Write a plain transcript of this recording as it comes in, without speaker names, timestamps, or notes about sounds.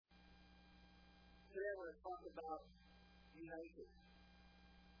to talk about united.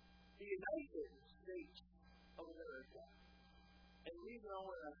 The United States of America. And the reason I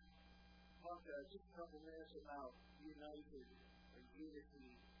want to talk just a couple minutes about united or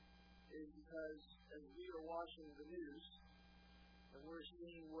unity is because as we are watching the news and we're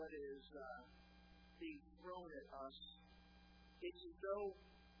seeing what is being thrown at us, it's as though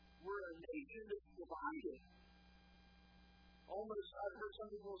we're a nation that's divided. Almost, I've heard some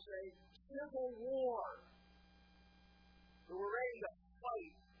people say, civil war. So we're ready to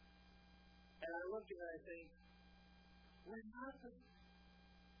fight. And I look and I think, what happened?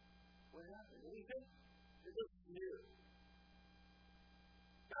 What happened? Anything? This is new.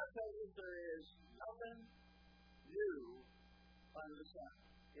 God tells us there is nothing new under the sun.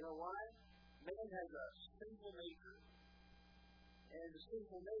 You know why? Man has a sinful nature. And the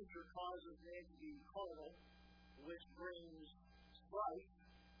sinful nature causes man to be carnal, which brings strife,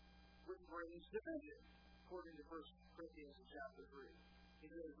 which brings division, according to 1 Corinthians chapter 3. He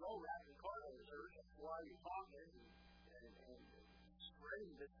says, no wrath and carnal is earth. That's why you're talking and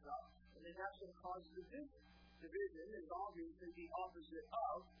spreading this stuff. And then that's going to cause division. Division is obviously the opposite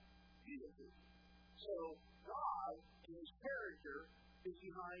of unity. So God, in His character, is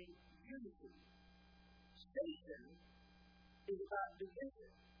behind unity. Satan is about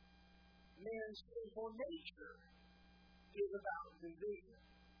division. Man's sinful nature is about division.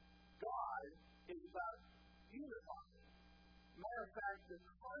 God is about unifying. Matter of fact, the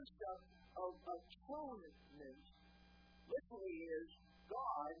concept of atonement literally is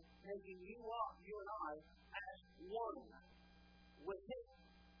God making you and I as one with Him.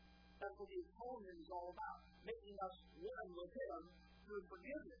 That's what the atonement is all about, making us one with Him through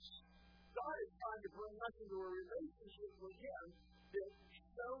forgiveness. God is trying to bring us into a relationship with Him that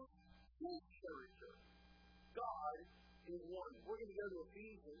shows His character. God is one. We're going to go to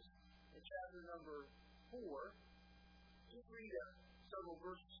Ephesians in chapter number 4. Just read several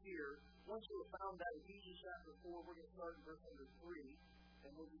verses here. Once you have found that Ephesians chapter 4, we're going to start in verse number 3,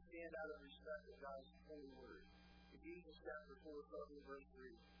 and we'll stand out of respect of God's holy word. Ephesians chapter 4, starting in verse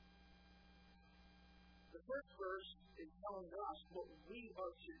 3. The first verse is telling us what we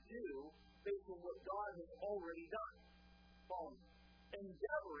are to do based on what God has already done.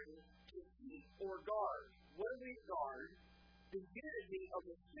 Endeavoring to keep or guard. What do we guard? The unity of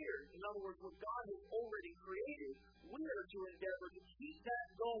the Spirit. In other words, what God has already created, we are to endeavor to keep that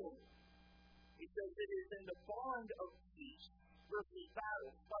going. He says it is in the bond of peace versus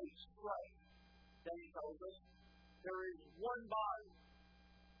battle, fight, strife. Then he tells us there is one body.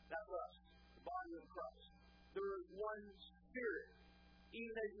 That's us, the body of Christ. There is one Spirit.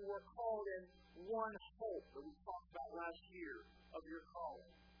 Even as you were called in one hope that we talked about last year of your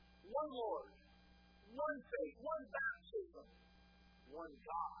calling. One Lord, one faith, one baptism, one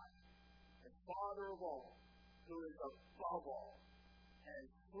God, and Father of all, who is above all, and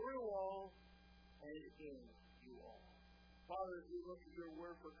through all, and in you all. Father, as we look at your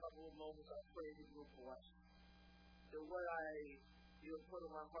word for a couple of moments, I pray that you will bless it. That what you have put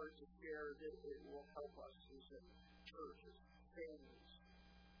in my heart to share, that it will help us as churches, families,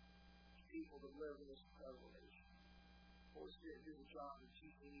 people that live in this revelation. Holy Spirit, do the job of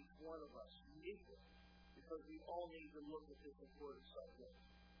teaching each one of us uniquely, because we all need to look at this important subject.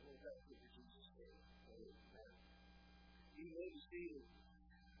 And we'll have to Jesus' name. Amen. You may be seated.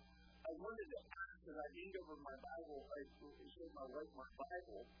 I wanted to ask, because I leaned over my Bible, I showed my wife my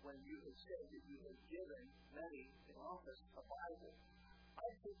Bible, when you had said that you had given many in office a Bible. I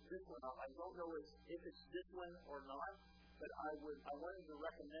picked this one up. I don't know if it's this one or not, but I wanted to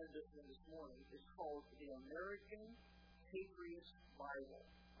recommend this one this morning. It's called the American Patriots Bible.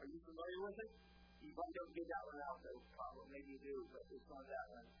 Are you familiar with it? You probably don't get that one out, though. Probably, maybe you do, but it's not that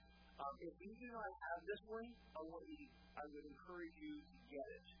one. If you do not have this one, I would encourage you to get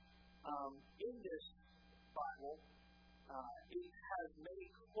it. In this Bible, it has many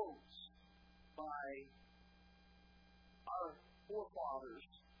quotes by our forefathers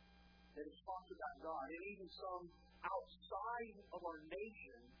that have talked about God, and even some outside of our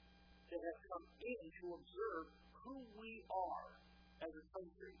nation that have come in to observe who we are as a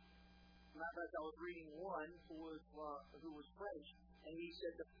country. Matter of fact, I was reading one who was French, and he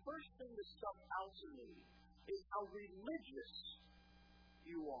said, the first thing that stuck out to me is how religious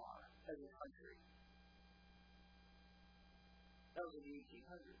you are as a country. That was in the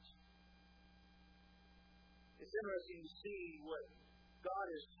 1800s. It's interesting to see what God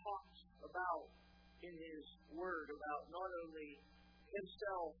has talked about in His Word, about not only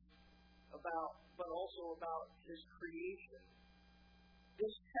Himself, but also about His creation.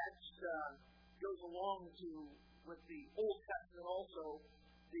 This text goes along with the Old Testament also,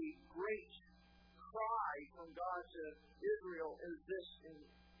 the great cry from God to Israel is this in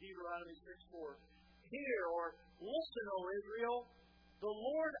Deuteronomy 6:4. Hear, or listen, O Israel, the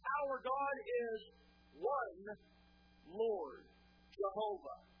Lord our God is one Lord,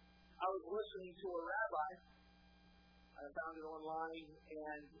 Jehovah. I was listening to a rabbi. I found it online,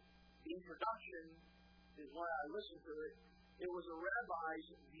 and the introduction is when I listened to it. It was a rabbi's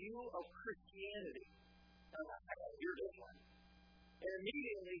view of Christianity. And I got to hear this one. And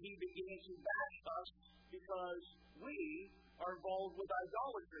immediately he began to bash us because we are involved with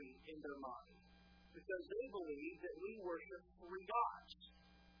idolatry in their mind. Because they believe that we worship three gods: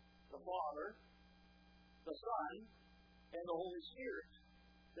 the Father, the Son, and the Holy Spirit.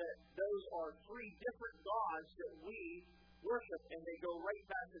 That those are three different gods that we worship. And they go right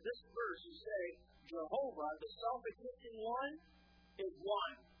back to this verse and say, Jehovah, the self-existing one, is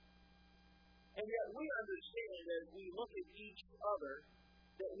one. And yet we understand as we look at each other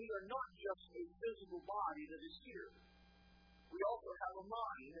that we are not just a physical body that is here. We also have a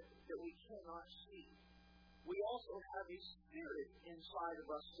mind that we cannot see. We also have a spirit inside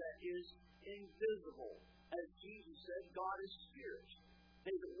of us that is invisible. As Jesus said, God is spirit.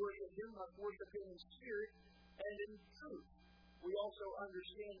 They that worship him must worship him in spirit and in truth. We also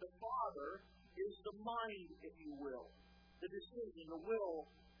understand the Father is the mind, if you will. The decision, the will,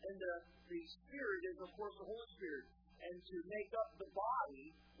 and the Spirit is, of course, the Holy Spirit. And to make up the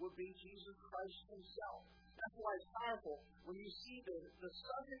body would be Jesus Christ himself. That's why it's powerful when you see the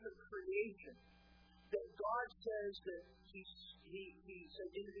subject of creation, that God says that he said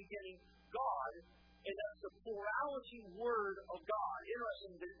in the beginning, God, and that's the plurality word of God.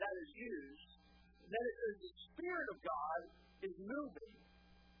 Interesting that that is used. And then it says the Spirit of God is moving.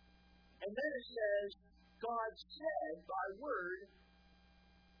 And then it says, God said by word,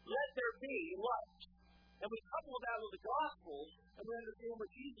 let there be light. And we couple that with the Gospels, and we understand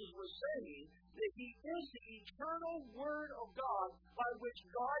what Jesus was saying, that he is the eternal Word of God by which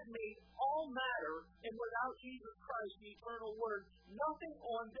God made all matter, and without Jesus Christ, the eternal Word, nothing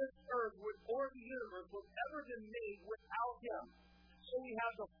on this earth or the universe would ever been made without him. So we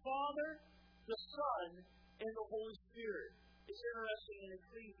have the Father, the Son, and the Holy Spirit. It's interesting in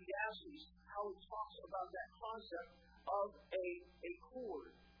Ecclesiastes how it talks about that concept of a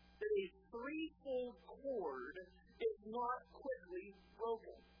cord. That a threefold cord is not quickly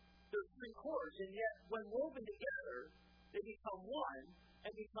broken. There's three cords, and yet when woven together, they become one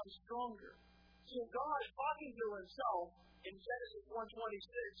and become stronger. So God, talking to himself in Genesis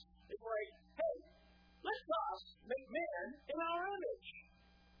 1:26, is like, hey, let us make man in our image.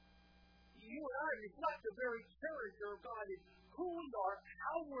 You and I reflect the very character of God, is who we are,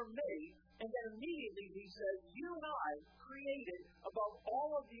 how we're made, and then immediately he says, you and I, created above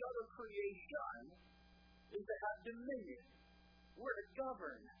all of the other creation, is to have dominion. We're to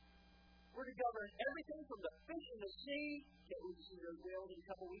govern. We're to govern everything from the fish in the sea. Can't wait to see those whales in a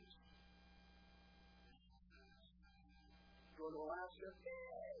couple weeks. Go to Alaska.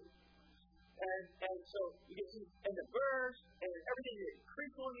 And so you get to, and the birds, and everything that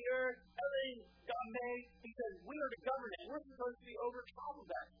creeps on the earth, everything God made, because we are to govern it. We're supposed to be over top of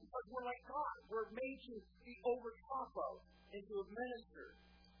that, because we're like God. We're made to be over top of, and to administer.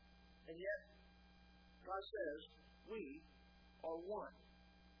 And yet, God says, we are one.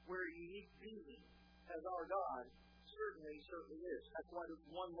 We're a unique being, as our God certainly is. That's why there's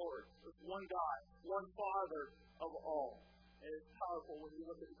one Lord, there's one God, one Father of all. And it's powerful when you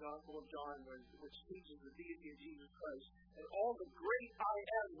look at the Gospel of John, which teaches the deity of Jesus Christ. And all the great I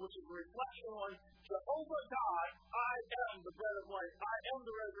am, which is a reflection on Jehovah God, I am the bread of life, I am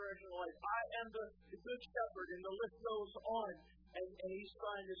the resurrection of life, I am the good shepherd, and the list goes on. And he's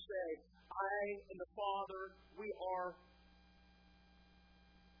trying to say, I and the Father, we are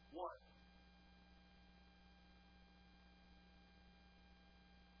one.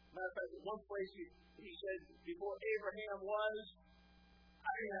 Matter of fact, in one place he said, before Abraham was,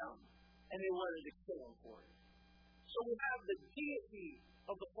 I am. And they wanted to kill him for it. So we have the deity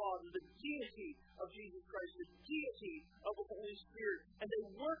of the Father, the deity of Jesus Christ, the deity of the Holy Spirit. And they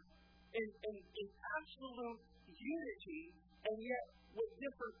work in absolute unity, and yet with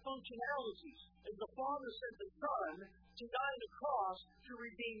different functionalities. As the Father sent the Son to die on the cross to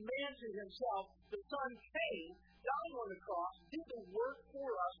redeem man to himself, the Son came, died on the cross, did the work for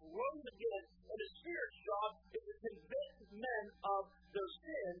us, rose again, and the Spirit's job is to convict men of their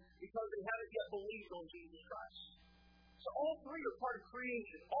sin because they haven't yet believed on Jesus Christ. So all three are part of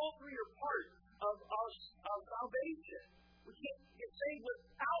creation. All three are part of our salvation. We can't get saved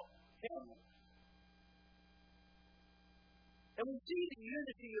without him. And we see the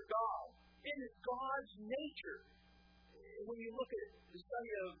unity of God. It is God's nature. And when you look at the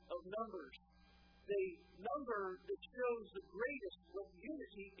study of Numbers, the number that shows the greatest of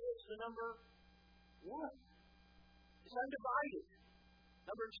unity is the number 1. It's undivided.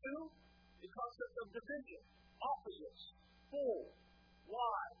 Number 2, the concept of division, opposites, full,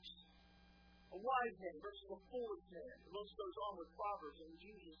 wise. A wise man versus a foolish man. The list goes on with Proverbs and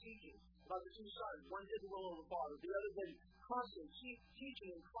Jesus teaching about the 2 sons. One did the will of the Father, the other did constant teaching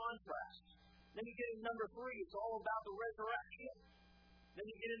in contrast. Then you get in number 3, it's all about the resurrection. Then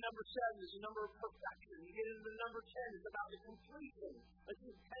you get in number 7, it's the number of perfection. You get into number 10, it's about the completion. It's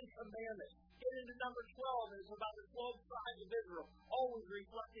the 10 commandments. Get into number 12, and it's about the 12 tribes of Israel, always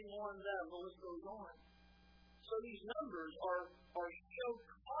reflecting on them. The list goes on. So these numbers are shown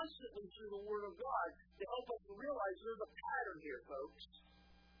constantly through the Word of God to help us realize there's a pattern here, folks.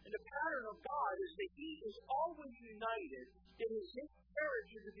 And the pattern of God is that He is always united. It is His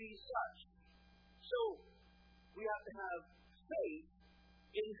character to be such. So we have to have faith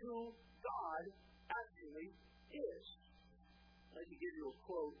in who God actually is. I'd like to give you a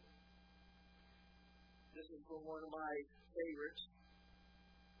quote. This is from one of my favorites,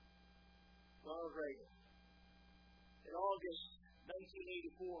 Ronald Reagan. In August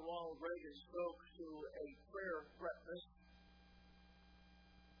 1984, Ronald Reagan spoke to a prayer breakfast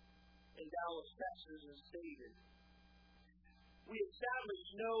in Dallas, Texas, and stated, "We establish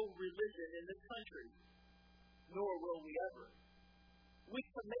no religion in this country, nor will we ever. We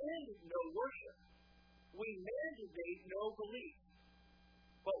command no worship. We mandate no belief.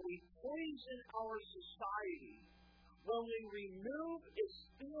 But we poison our society when we remove its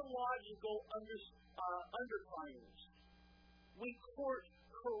theological underpinnings. We court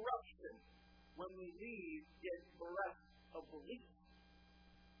corruption when we leave its bereft of belief.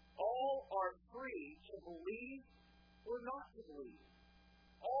 All are free to believe or not to believe.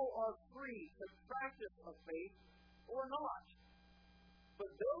 All are free to practice a faith or not. But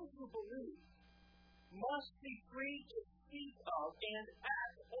those who believe must be free to speak of and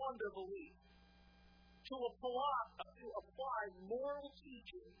act on their belief. To apply moral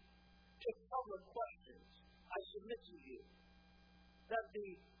teaching to public questions, I submit to you that the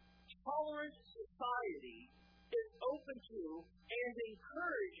tolerant society is open to and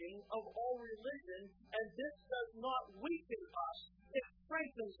encouraging of all religion, and this does not weaken us, it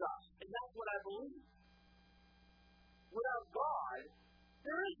strengthens us, and that's what I believe. Without God,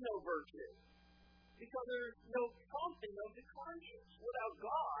 there is no virtue, because there is no prompting of the conscience. Without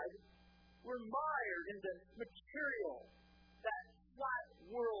God, we're mired in the material, that flat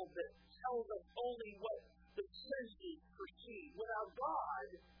world that tells us only what the senses perceive. Without God,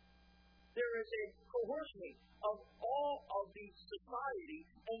 there is a coercion of all of the society,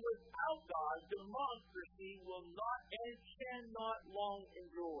 and without God, democracy will not and cannot long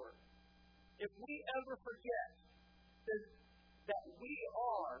endure. If we ever forget that we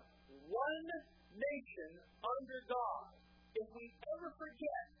are one nation under God, if we ever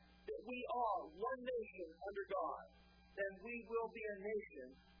forget that we are one nation under God, then we will be a nation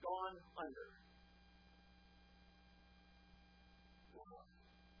gone under.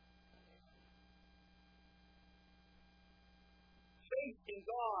 Faith in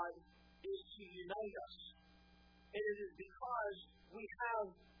God is to unite us. And it is because we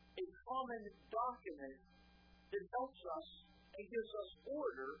have a common document that helps us and gives us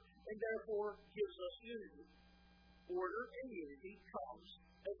order and therefore gives us unity. Order and unity comes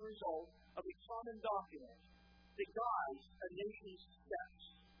as a result of a common document that guides a nation's steps.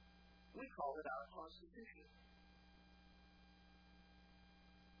 We call it our Constitution.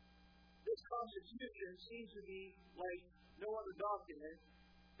 This Constitution seems to be like no other document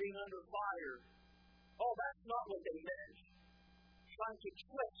being under fire. Oh, that's not what they meant. Trying to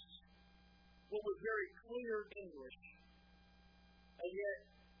twist what was very clear English. And yet,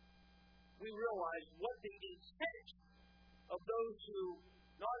 we realize what the intent of those who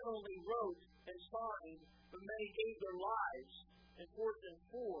not only wrote and signed, but many gave their lives and forth and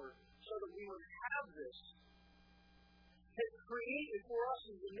forward so that we would have this. Has created for us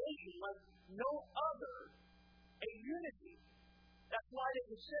as a nation like no other a unity. That's why they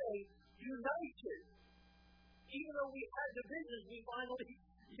would say united. Even though we had divisions, we finally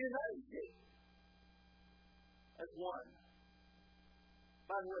united as one.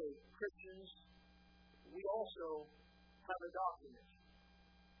 By the way, Christians, we also have a document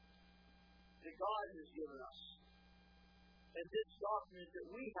that God has given us. And this document that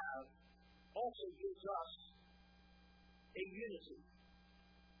we have also gives us a unity.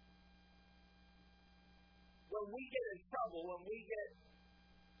 When we get in trouble, when we get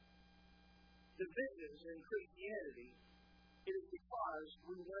divisions in Christianity, it is because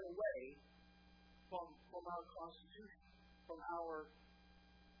we went away from our Constitution, from our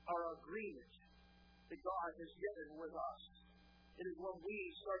agreement. that God has given with us. It is when we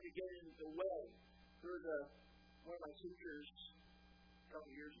start to get into the way. One of my teachers a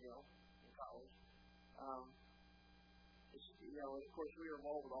couple years ago in college, of course, we were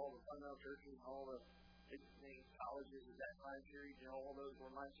involved with all the fundamental churches and all the big colleges at that time period. All those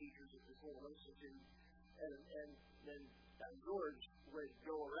were my teachers at this little institute. And then George would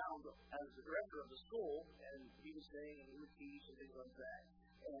go around as the director of the school, and he would sing and he would teach and things like that.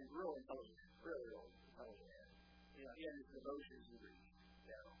 And really intelligent, really intelligent. He had his devotions and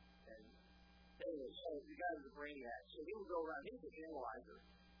and anyway, so the guy was a brainiac. So he would go around, he was an analyzer,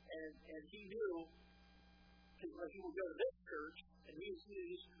 and he knew he would go to this church, and he would see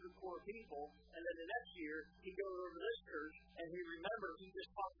these core people, and then the next year, he'd go over to this church, and he'd remember he just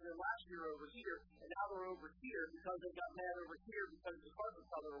talked to them last year over here, and now they're over here because they got mad over here because of the carpet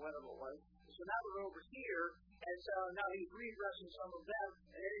color or whatever it was. So now they're over here, and so now he's readdressing some of them,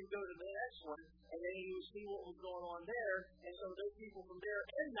 and then he'd go to the next one, and then he would see what was going on there, and so those people from there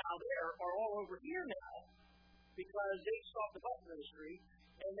and now there are all over here now because they stopped the bus ministry.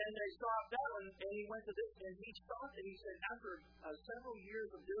 And then they stopped down, and he went to this, and he stopped, and he said, after several years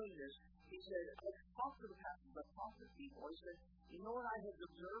of doing this, he said, I've talked to the pastors, I've talked to people. He said, you know what I have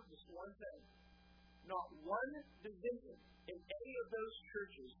observed? This one thing. Not one division in any of those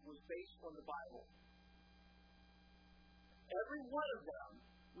churches was based on the Bible. Every one of them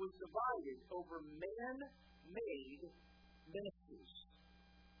was divided over man-made ministries.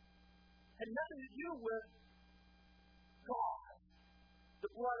 Had nothing to do with God. The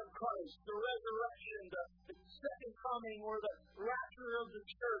blood of Christ, the resurrection, the second coming, or the rapture of the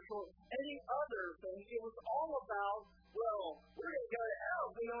church, or any other thing. It was all about, well, we're going to go to hell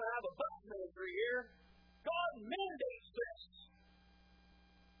if we don't have a bus ministry here. God mandates this.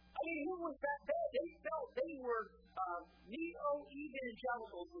 I mean, who was that day? They felt they were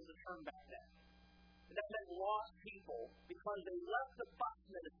neo-evangelicals was the term back then. And that meant lost people because they left the bus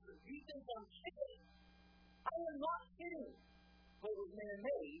ministry. You think I'm kidding? I am not kidding. But it was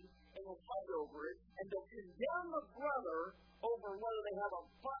man-made, and we'll fight over it, and they'll condemn the brother over whether they have a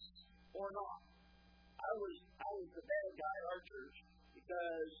bus or not. I was the bad guy at our church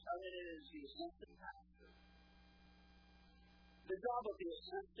because it is the assistant pastor. The job of the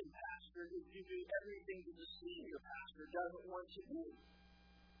assistant pastor is to do everything that the senior pastor doesn't want to do.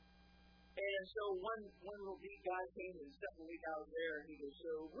 And so one little beat guy came and stepped a week out there, and he goes,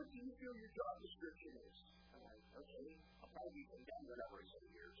 so what do you feel your job description is? I'm like, okay, I'll probably be done whatever I say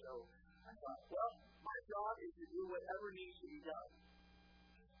here. So I thought, well, my job is to do whatever needs to be done.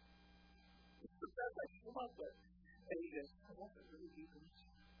 That's like, come on, but. And he goes, oh, that's a really deep answer.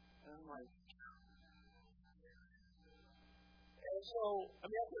 And I'm like, and so,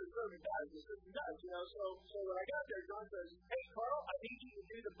 I mean, that's what the serving guys does, So when I got there, John says, hey, Carl, I need you to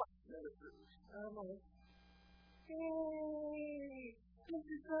do the bus ministry. And I'm like, hey, this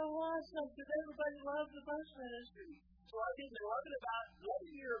is so awesome, because everybody loves the bus ministry. So I did an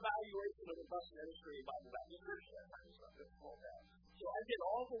 11-year evaluation of the bus ministry by the Baptist Church. So I did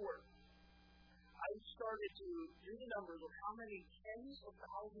all the work. I started to do the numbers of how many tens of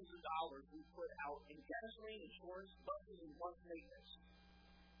thousands of dollars we put out in gasoline, insurance, buses, and bus maintenance.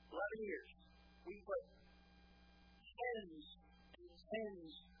 11 years. We put tens and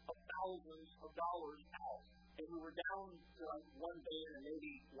tens of thousands of dollars out. And we were down to like one van and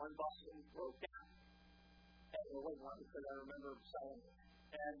maybe one bus that we broke down. And there wasn't one because I remember selling it.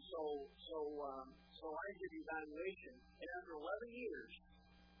 And so I did the evaluation. And after 11 years,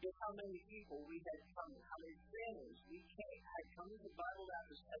 guess how many people we had come, how many families we had come to the Bible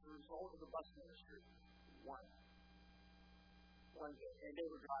Baptist as a result of the bus ministry? One. And they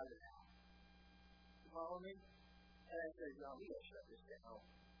were driving out. You follow me? And I said, no, we gotta shut this down.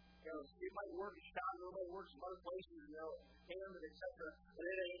 It might work in Chicago, it might work some other places, Hammond, etc., but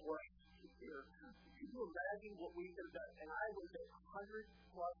it ain't working here. Can you imagine what we could have done? And I was at $100,000+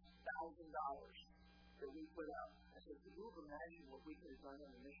 that we put out. I said, can you imagine what we could have done on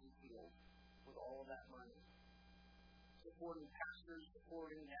the mission field with all of that money? Supporting pastors,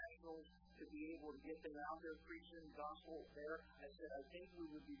 supporting nationals, to be able to get them out there preaching the gospel there. I said, I think we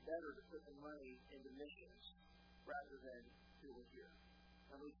would be better to put the money into missions rather than do it here.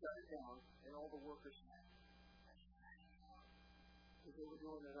 And we shut it down, and all the workers left. Because they were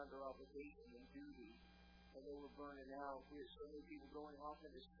doing it under obligation and duty, and they were burning out. We had so many people going off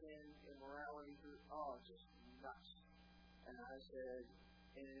into sin, immorality, just nuts. And I said,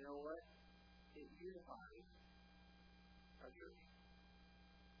 and you know what? It unified our church.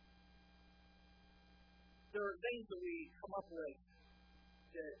 There are things that we come up with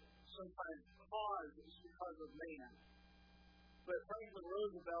that sometimes because of man. But Franklin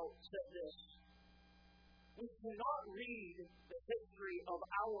Roosevelt said this, We cannot read the history of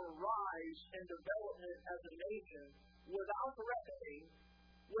our rise and development as a nation without reckoning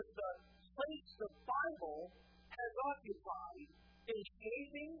with the place the Bible has occupied in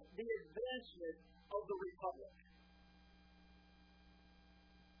shaping the advancement of the Republic.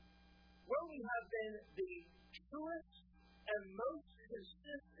 Where we have been the truest and most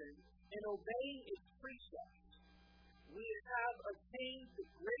consistent in obeying its precepts, we have attained the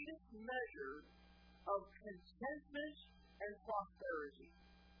greatest measure of contentment and prosperity.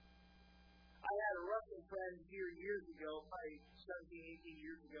 I had a Russian friend here years ago, probably 17, 18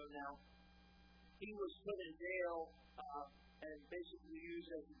 years ago now. He was put in jail and basically used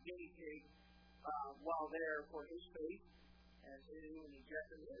as a guinea pig while there for his faith. And so they would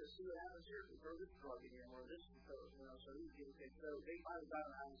inject him, let's see what happens here. We throw this drug in him or this, so he was guinea pig. So they finally got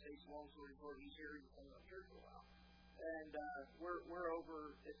him out of the States. Long story short, he's here. He's been in church for a while. And we're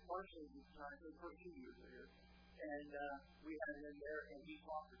over at partially this time, for the first 2 years here. And we had him in there, and he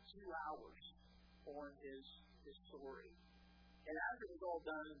talked for 2 hours on his story. And after it was all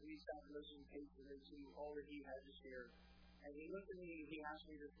done, we sat and listened patiently to all that he had to share. And he looked at me and he asked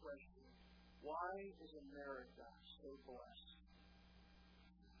me this question: why is America so blessed?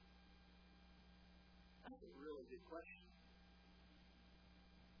 That's a really good question.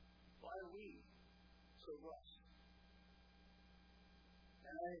 Why are we so blessed?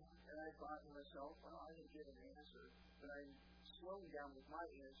 And I thought to myself, well, I didn't get an answer, but I'm slowing down with my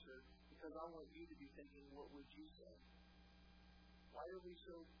answer because I want you to be thinking, what would you say? Why are we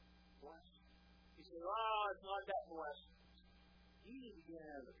so blessed? He said, it's not that blessed. You need to get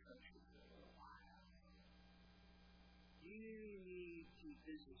out of the country for a little while. You need to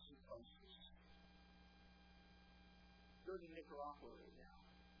visit some places. Go to Nicaragua right now.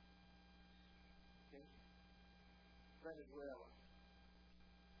 Okay? Venezuela.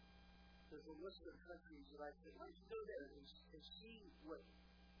 There's a list of countries that I said, let's go there and see what,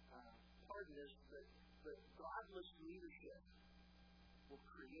 pardon this, but godless leadership will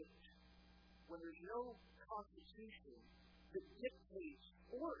create. When there's no constitution that dictates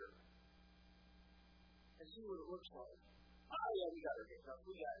order, and see what it looks like. We got our hiccups,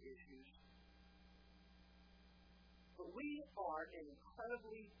 we got issues. But we are an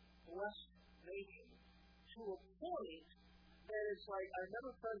incredibly blessed nation to a point that it's like, I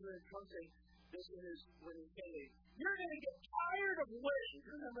remember President Trump saying this when he came, you're going to get tired of winning.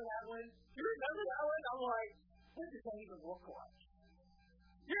 You remember that one? You remember that one? I'm like, what does that even look like?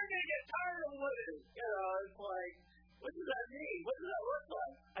 You're going to get tired of winning. It's like, what does that mean? What does that look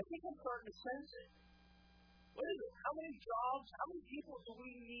like? I think I'm starting to sense it. What is it? How many jobs, how many people do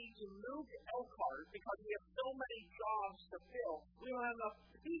we need to move to Elkhart because we have so many jobs to fill? We don't have enough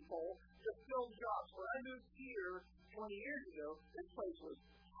people to fill jobs. When I moved here 20 years ago, this place was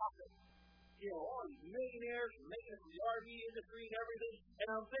popping. All these millionaires making it the RV industry and everything. And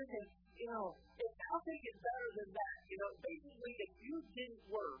I'm thinking, I'll take it better than that. Basically, if you didn't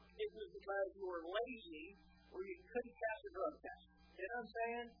work, it was because you were lazy or you couldn't pass a drug test. You know what I'm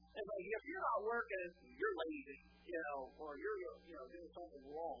saying? And like, if you're not working, you're lazy, or you're, doing something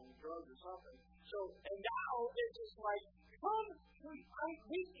wrong, drugs or something. So, and now it's just like,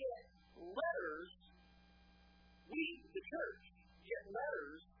 we get letters, the church, get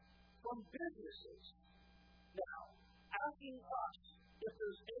letters from businesses now asking us if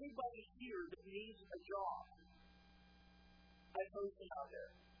there's anybody here that needs a job. I post it out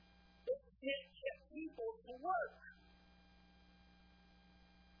there. It can't get people to work.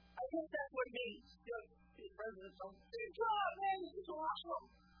 I think that's what it means. The president's on, good job, man, this is awesome.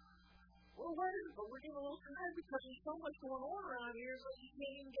 Well, what is it? But we're getting a little tired because there's so much going on around here that you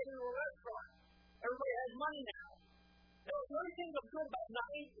can't even get into a restaurant. Everybody has money now. The only thing that's good about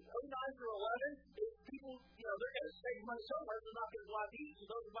 9 through 11 is people, they're going to save money somewhere, they're not going to go out to eat, so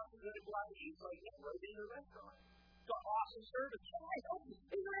those of us who are going to go out to eat, right in the restaurant. Got awesome service.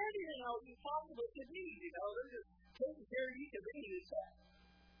 Is there anything else you possibly could need? They're just taking care of you convenience.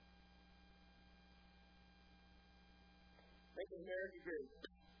 Making America great.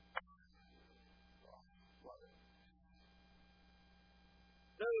 Love it.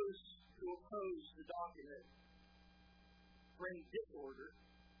 Those who oppose the document bring disorder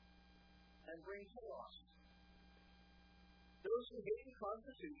and bring chaos. Those who hate the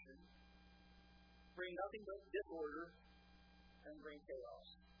Constitution bring nothing but disorder and bring chaos.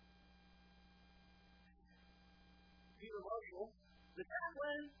 Peter Marshall, the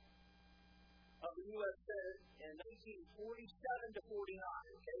chaplain of the U.S. Senate in 1947 to 49,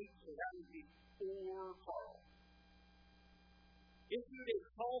 okay? So that would be before Carl. Issued a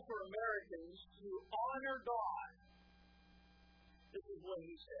call for Americans to honor God. This is what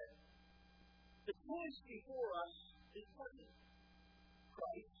he said. The choice before us is plain.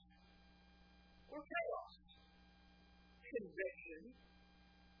 Christ or chaos. Conviction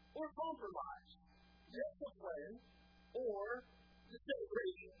or compromise. Discipline or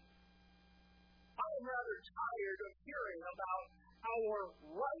disintegration. I am rather tired of hearing about our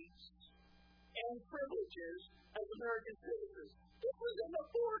rights and privileges as American citizens. This was in the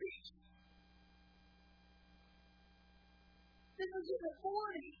 40s. This was in the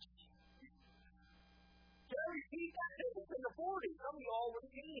 40s. Can I repeat that? This was in the 40s. Some of y'all were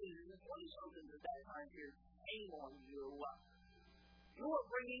teens and 20-somethings at that time here. Shame on you. You were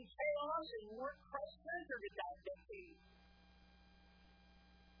bringing chaos and you weren't Christ-centered at that decade.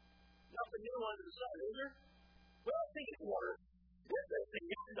 Nothing new under the sun, is there? Well, I think it was. This is the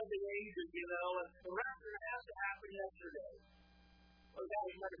end of the ages, and the rapture has to happen yesterday. Well, that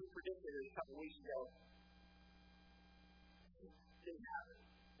was never predicted a couple weeks ago. Didn't happen.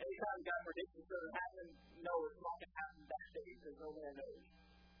 Anytime God predicts it's going to happen, no, it's not going to happen that day because no man knows.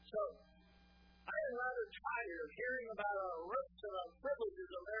 So, I am rather tired of hearing about our rights and our privileges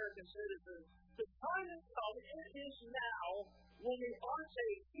as American citizens. The time has come, it is now, when we ought to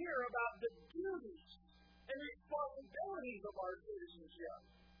hear about the duties and responsibilities of our citizenship.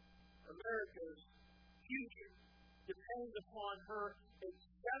 America's future depends upon her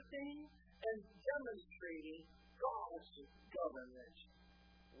accepting and demonstrating God's government.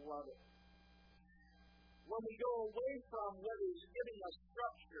 Love it. When we go away from what is giving us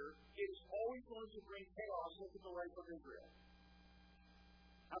structure, it is always going to bring chaos. Look at the life of Israel.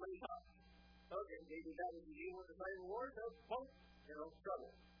 How many times? Okay, maybe that was the evil in the sight of the Lord. No,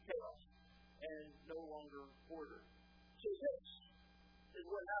 trouble, chaos, and no longer order. So this is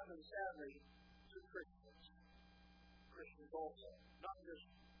what happens, sadly, to Christians. Christians also. Not just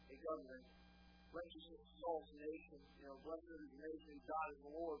a government. Righteousness exalts a nation. Blessed is the nation, God is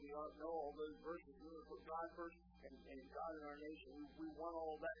the Lord. We ought to know all those verses. We want to put God first and God in our nation. We want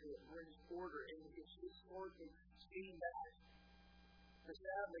all that to bring order. And it's historically seen that. But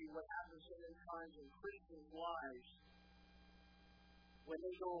sadly, what happens so many times in Christian lives, when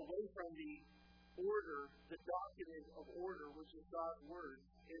they go away from the order, the document of order, which is God's Word,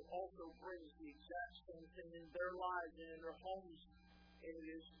 it also brings the exact same thing in their lives and in their homes, and it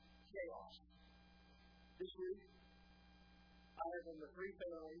is chaos. This week, I have in the 3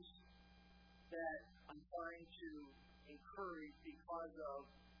 families that I'm trying to encourage because of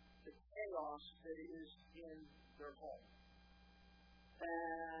the chaos that is in their home.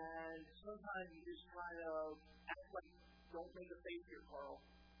 And sometimes you just kind of act like, don't make a face here, Carl.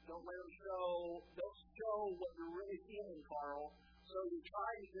 Don't let them show what you're really feeling, Carl. So you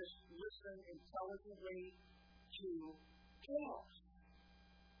try to just listen intelligently to chaos.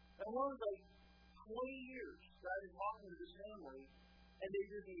 And one of the 20 years that I've been talking to this family, and they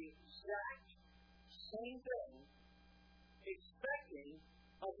do the exact same thing, expecting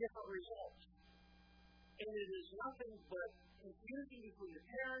a different result. And it is nothing but confusion between the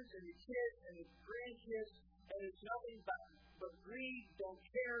parents and the kids and the grandkids, and it's nothing but greed, don't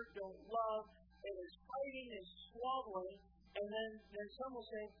care, don't love, and it's fighting and squabbling, and then some will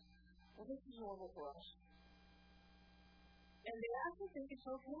say, well, this is normal for us. And they actually think it's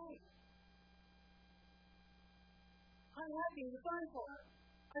okay. I'm happy with the Bible.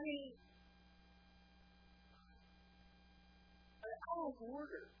 I mean, I like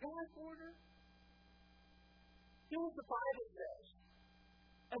order. I like order. Do what the Bible says.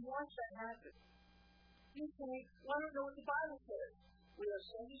 And watch that happen. You say, well, I don't know what the Bible says. We have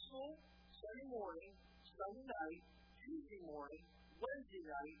Sunday school, Sunday morning, Sunday night, Tuesday morning, Wednesday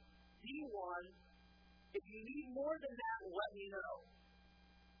night, D1. If you need more than that, let me know.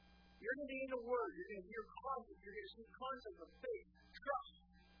 You're going to be in the Word. You're going to hear concepts. You're going to see concepts of faith, trust.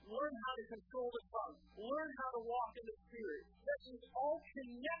 Learn how to control the tongue. Learn how to walk in the Spirit. This is all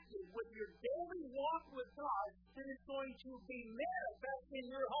connected with your daily walk with God that is going to be manifest in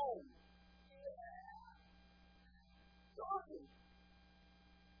your home. It's awesome.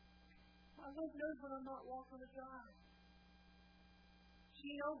 My wife knows when I'm not walking with God.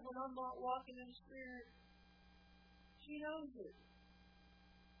 She knows when I'm not walking in the Spirit. She knows it.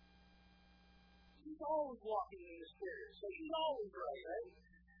 She's always walking in the Spirit, so she's always right?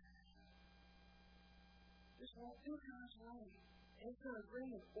 Just won't do God's way. And it's going to bring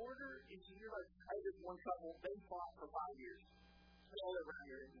an order into your life. I had this one couple, they fought for 5 years. They don't live around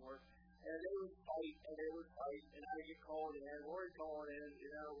here anymore. And they would fight, and and I would get called in, or Lord called in, they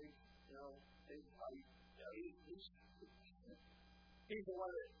would fight. He's the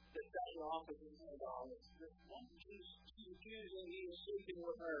one that that sat in the office and said, she's accusing me of sleeping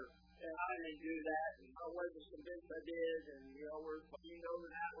with her. And I didn't do that. And my wife was convinced I did. And, we're fighting over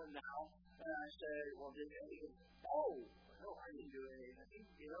that one now. And I said, well, did you? No, I didn't do anything.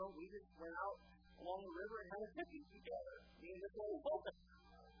 We just went out along the river and had a picnic together. Me and this whole focus.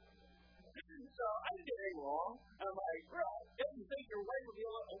 So I didn't do anything wrong. I'm like, bro, don't you think your wife would be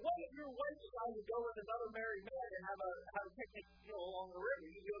able to, what if your wife decided to go with another married man and have a picnic, along the river?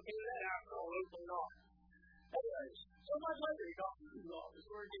 You'd be okay with that? Absolutely not. Anyways, so much later, he got to the office.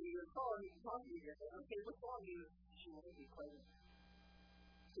 We're getting a call and he's talking to you. I said, okay, what's wrong? She wanted to be pregnant.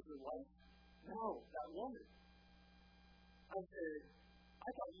 I said, your wife? No, that woman. I said, I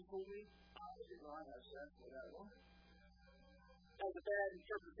thought you told me I didn't know I had sex with that woman. That was a bad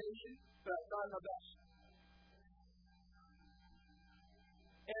interpretation, but I tried my best.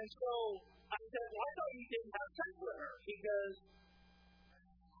 And so I said, well, I thought you didn't have sex with her because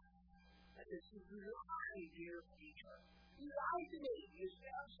I said, you lied, dear teacher. You lied to me. You said,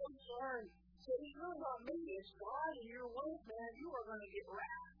 I'm so sorry. So it's not about me. It's God and your wife, man. You are going to get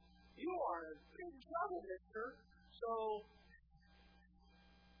wrapped. You are in big trouble, mister. So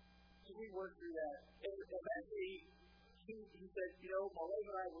we worked through that. And eventually, he said, my wife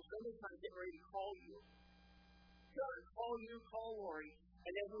and I will spend this time getting ready to call you. Call Lori.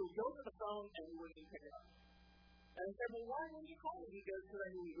 And then we would go to the phone and we wouldn't pick it up. And I said, well, why didn't you call me? He goes, because I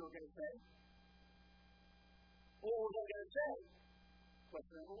knew what you were going to say. What was I going to say?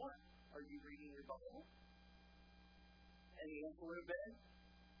 Question number 1, are you reading your Bible? And the answer would have been,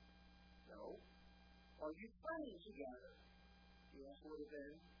 no. Are you praying together? The answer would have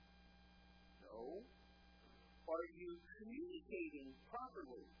been, no. Are you communicating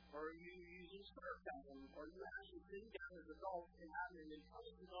properly? Are you using sarcasm? Are you actually sitting down as adults and having an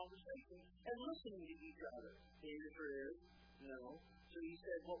intelligent conversation and listening to each other? The answer is no. So he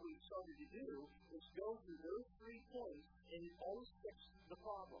said what we started to do is go through those 3 points and it always fixed the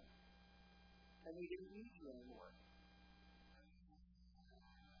problem. And we didn't need you anymore.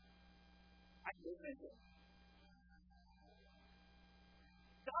 I didn't.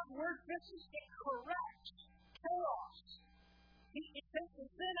 God's word fixes it correct. Chaos. He takes the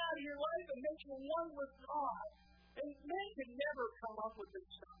sin out of your life and makes you one with God. And men can never come up with this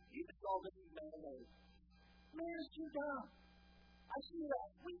stuff. You can call this man-made. Man is too dumb. I see that.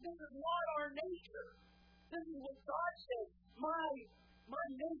 This is not our nature. This is what God said. My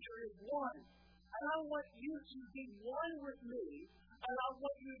nature is one. And I want you to be one with me. And I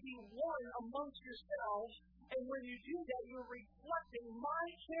want you to be one amongst yourselves. And when you do that, you're reflecting my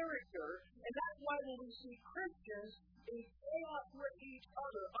character. And that's why when we see Christians in chaos with each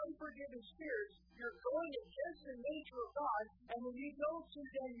other, unforgiving spirits, you're going against the nature of God. And when you go to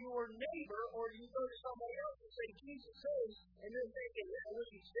then your neighbor or you go to somebody else and say, Jesus says, and you're thinking, I wish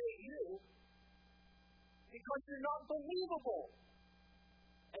he'd say you, because you're not believable.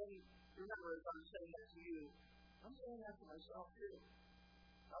 And remember, as I'm saying that to you, I'm saying that to myself too.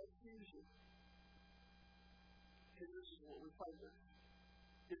 I accuse you. Because this is what we fight with.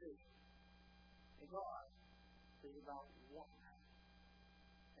 Division. And God is about one.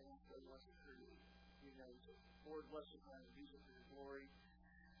 And that's what blessed for you. You know, Lord, bless us and use it for your glory.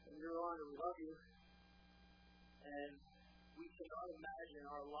 And your honor, we love you. And we cannot imagine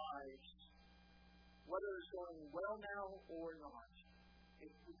our lives, whether it's going well now or not,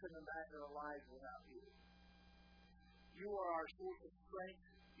 if we couldn't imagine our lives without you. You are our source of strength.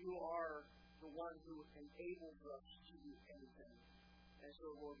 You are the one who enables us to do anything. And so,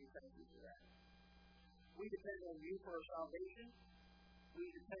 Lord, we thank you for that. We depend on you for our salvation. We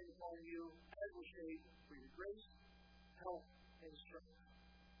depend upon you, as we say, for your grace, help, and strength.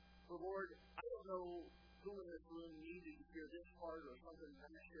 But Lord, I don't know who in this room needed to hear this part or something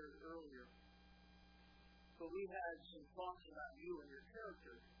that I shared earlier. But we had some thoughts about you and your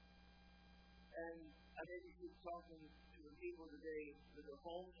character. And I maybe keep talking to the people today that their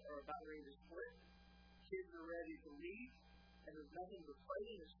homes are about ready to split, kids are ready to leave, and there's nothing but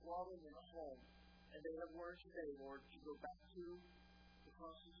fighting and squabbling in a home. And they have learned today, Lord, to go back to the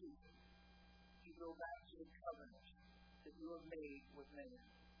Constitution, to go back to the covenant that you have made with man,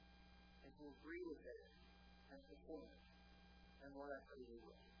 and to agree with it and perform it. And Lord, I pray you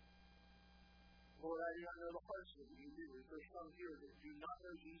will. Lord, I do not know the hearts that you do. There's some here that do not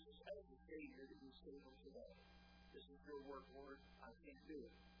know Jesus as the Savior that you save them today. This is your work, Lord. I can't do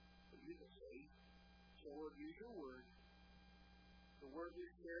it. But you can save. So, Lord, use your word. The word we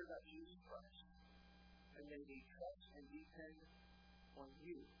share about Jesus Christ. And may they trust and depend on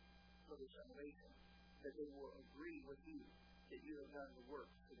you for the salvation. That they will agree with you that you have done the work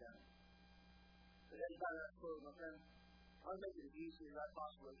for them. But anytime I close, my friend, I'll make it as easy as I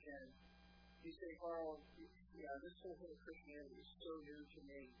possibly can. You say, Carl, yeah, this whole thing of Christianity is so new to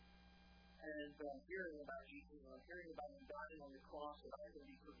me. And hearing about Jesus, hearing about him dying on the cross, that I can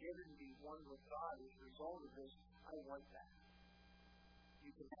be forgiven and be one with God as a result of this, I want that. You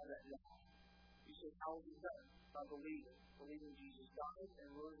can have that now. You say, how is it done? By believing. Believing Jesus died and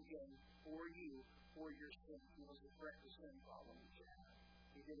rose again for you, for your sin. He was the correct sin problem that you had.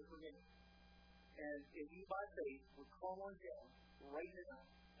 He did it for me. And if you by faith would call on him right now,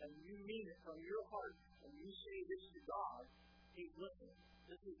 and you mean it from your heart, and you say this to God, he's listening.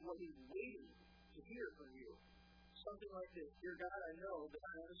 This is what he's waiting to hear from you. Something like this. Dear God, I know that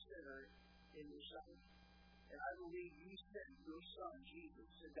I am a sinner in your sight. And I believe you sent your Son, Jesus,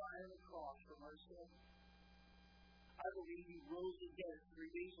 to die on the cross for my sins. I believe he rose again 3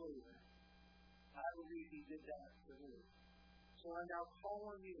 days later. I believe he did that for me. So I now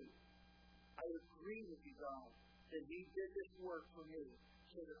call on you. I agree with you, God, that he did this work for me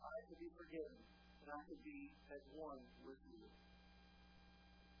so that I could be forgiven and I could be at one with you.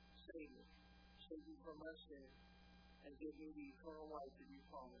 Save me. Save me from my sin and give me the eternal life that you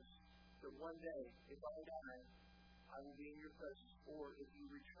promised. That one day, if I die, I will be in your presence. Or if you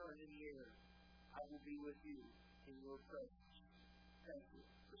return in the air, I will be with you in your presence. Thank you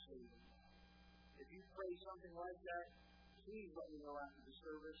for saving me. If you pray something like that, please let me know after the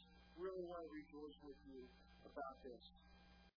service. Really want to rejoice with you about this.